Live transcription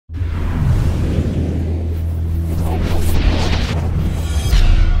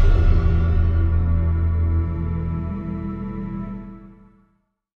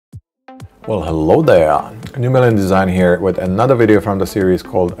Well, hello there, New Millennium Design here with another video from the series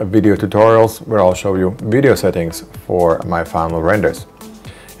called Video Tutorials, where I'll show you video settings for my final renders.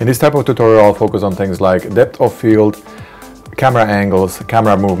 In this type of tutorial, I'll focus on things like depth of field, camera angles,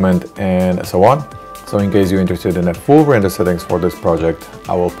 camera movement, and so on. So in case you're interested in the full render settings for this project,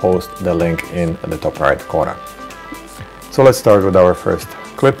 I will post the link in the top right corner. So let's start with our first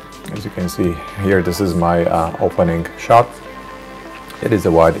clip. As you can see here, this is my opening shot. It is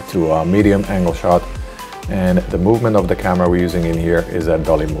a wide to medium angle shot, and the movement of the camera we're using in here is a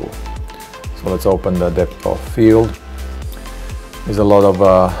dolly move. So let's open the depth of field. There's a lot of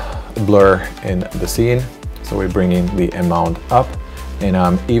blur in the scene, so we're bringing the amount up, and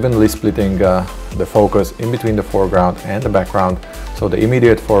I'm evenly splitting the focus in between the foreground and the background, so the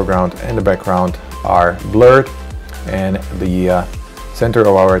immediate foreground and the background are blurred, and the center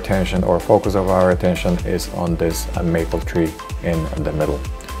of our attention or focus of our attention is on this maple tree in the middle.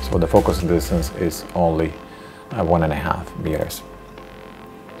 So the focus distance is only 1.5 meters.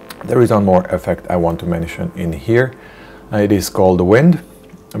 There is one more effect I want to mention in here. It is called the wind.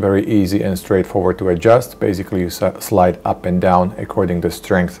 Very easy and straightforward to adjust. Basically you slide up and down according to the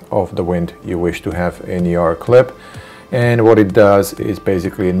strength of the wind you wish to have in your clip. And what it does is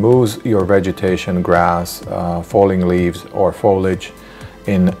basically it moves your vegetation, grass, falling leaves or foliage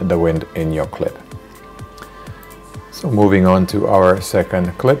in the wind in your clip. So moving on to our second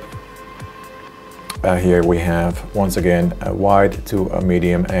clip. Here we have once again a wide to a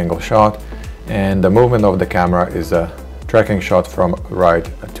medium angle shot, and the movement of the camera is a tracking shot from right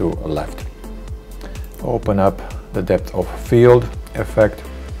to left. Open up the depth of field effect.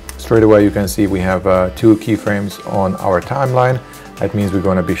 Straight away you can see we have 2 keyframes on our timeline. That means we're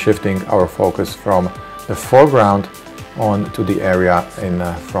going to be shifting our focus from the foreground on to the area in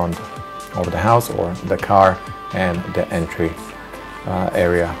front of the house or the car and the entry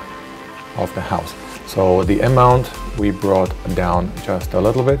area of the house. So the amount we brought down just a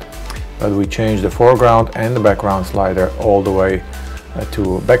little bit, but we changed the foreground and the background slider all the way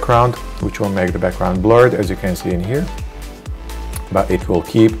to background, which will make the background blurred, as you can see in here, but it will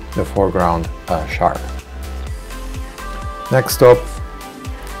keep the foreground sharp. Next up,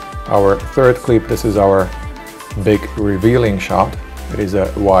 our third clip. This is our big revealing shot. It is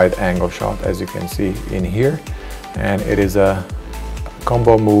a wide angle shot, as you can see in here, and it is a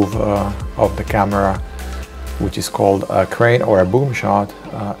combo move of the camera, which is called a crane or a boom shot,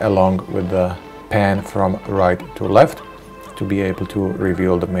 along with the pan from right to left, to be able to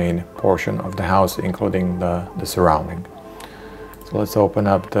reveal the main portion of the house, including the surrounding. So let's open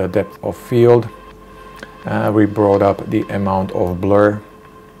up the depth of field. We brought up the amount of blur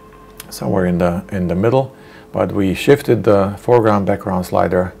somewhere in the middle, but we shifted the foreground background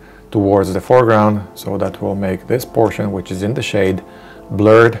slider towards the foreground, so that will make this portion, which is in the shade,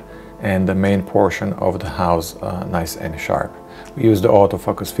 blurred, and the main portion of the house nice and sharp. We use the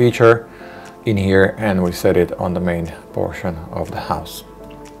autofocus feature in here, and we set it on the main portion of the house.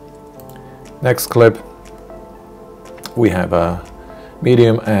 Next clip, we have a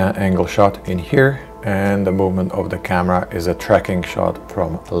medium angle shot in here, and the movement of the camera is a tracking shot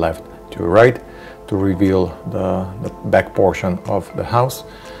from left to right to reveal the back portion of the house,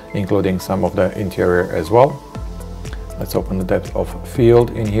 including some of the interior as well. Let's open the depth of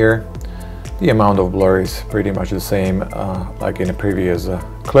field in here. The amount of blur is pretty much the same like in the previous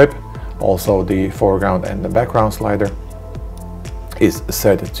clip. Also the foreground and the background slider is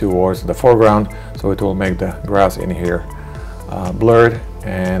set towards the foreground, so it will make the grass in here blurred,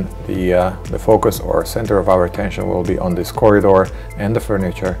 and the focus or center of our attention will be on this corridor and the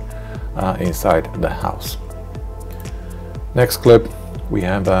furniture inside the house. Next clip, we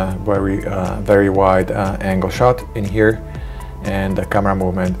have a very wide angle shot in here, and the camera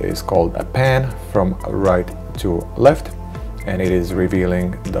movement is called a pan from right to left, and it is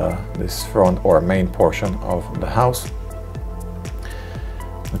revealing this front or main portion of the house.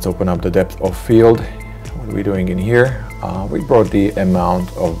 Let's open up the depth of field. What are we doing in here? We brought the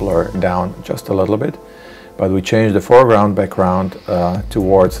amount of blur down just a little bit, but we changed the foreground background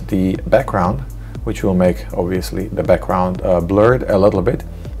towards the background, which will make obviously the background blurred a little bit,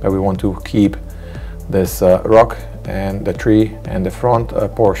 but we want to keep this rock and the tree and the front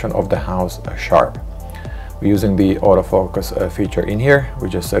portion of the house sharp. We're using the autofocus feature in here. We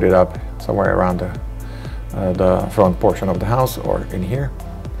just set it up somewhere around the front portion of the house or in here,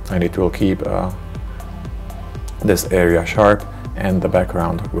 and it will keep this area sharp, and the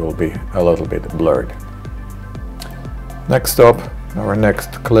background will be a little bit blurred. Next up, our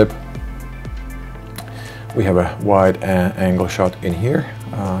next clip, we have a wide angle shot in here,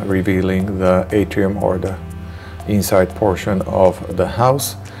 revealing the atrium or the inside portion of the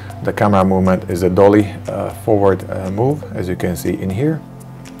house. The camera movement is a dolly forward move, as you can see in here.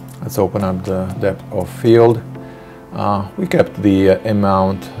 Let's open up the depth of field. We kept the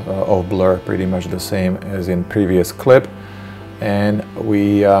amount of blur pretty much the same as in previous clip, and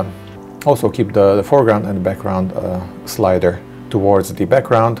we also keep the foreground and background slider towards the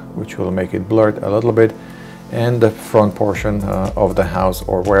background, which will make it blurred a little bit, and the front portion of the house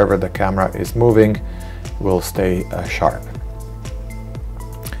or wherever the camera is moving will stay sharp.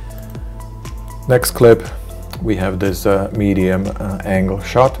 Next clip, we have this medium angle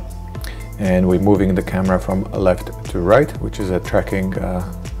shot, and we're moving the camera from left to right, which is a tracking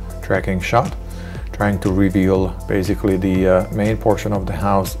shot, trying to reveal basically the main portion of the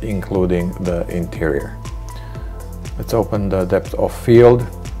house, including the interior. Let's open the depth of field.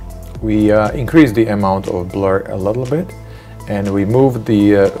 We increase the amount of blur a little bit, and we move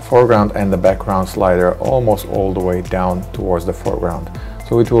the foreground and the background slider almost all the way down towards the foreground.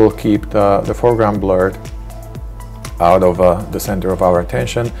 So it will keep the foreground blurred out of the center of our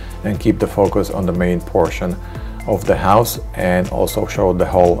attention and keep the focus on the main portion of the house, and also show the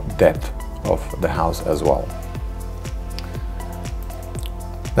whole depth of the house as well.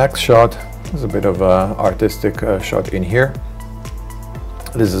 Next shot is a bit of an artistic shot in here.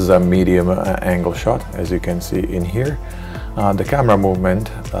 This is a medium angle shot, as you can see in here. The camera movement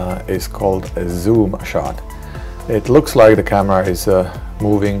is called a zoom shot. It looks like the camera is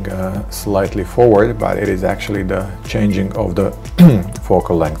moving slightly forward, but it is actually the changing of the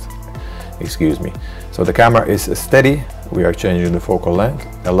focal length. Excuse me. So the camera is steady. We are changing the focal length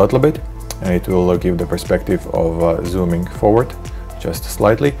a little bit, and it will give the perspective of zooming forward just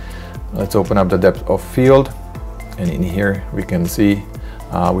slightly. Let's open up the depth of field, and in here we can see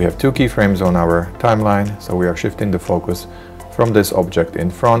we have two keyframes on our timeline, so we are shifting the focus from this object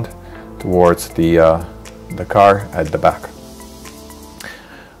in front towards the car at the back.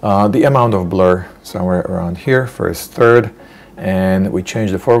 The amount of blur somewhere around here, first third, and we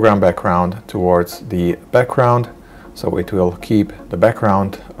change the foreground background towards the background, so it will keep the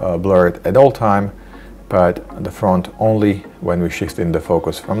background blurred at all time, but the front only when we shift in the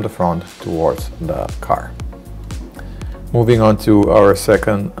focus from the front towards the car. Moving on to our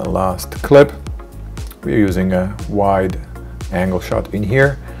second last clip, we're using a wide angle shot in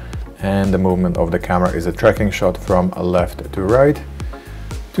here, and the movement of the camera is a tracking shot from left to right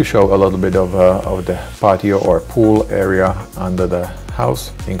to show a little bit of the patio or pool area under the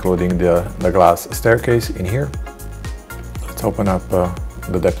house, including the glass staircase in here. Let's open up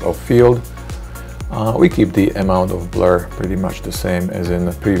the depth of field. We keep the amount of blur pretty much the same as in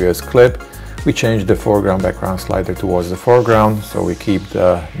the previous clip. We change the foreground background slider towards the foreground, so we keep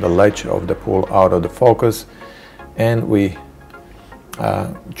the ledge of the pool out of the focus, and we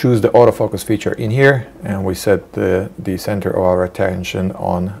choose the autofocus feature in here, and we set the center of our attention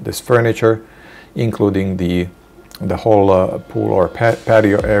on this furniture, including the whole pool or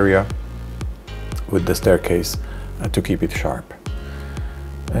patio area with the staircase to keep it sharp.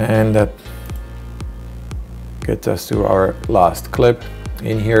 And that gets us to our last clip.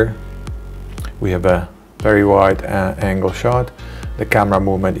 In here we have a very wide angle shot. The camera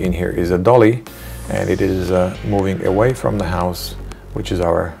movement in here is a dolly, and it is moving away from the house, which is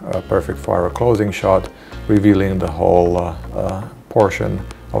our perfect for our closing shot, revealing the whole portion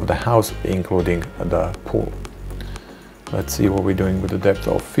of the house, including the pool. Let's see what we're doing with the depth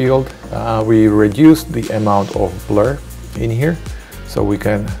of field. We reduced the amount of blur in here, so we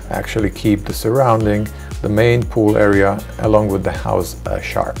can actually keep the surrounding, the main pool area, along with the house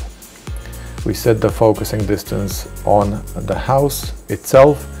sharp. We set the focusing distance on the house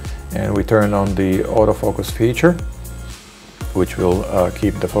itself, and we turn on the autofocus feature, which will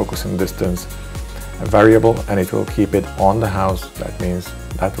keep the focusing distance variable, and it will keep it on the house. That means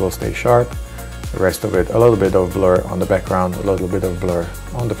that will stay sharp. The rest of it, a little bit of blur on the background, a little bit of blur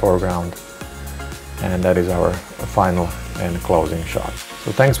on the foreground, and that is our final and closing shot.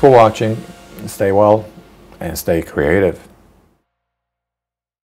 So thanks for watching. Stay well and stay creative.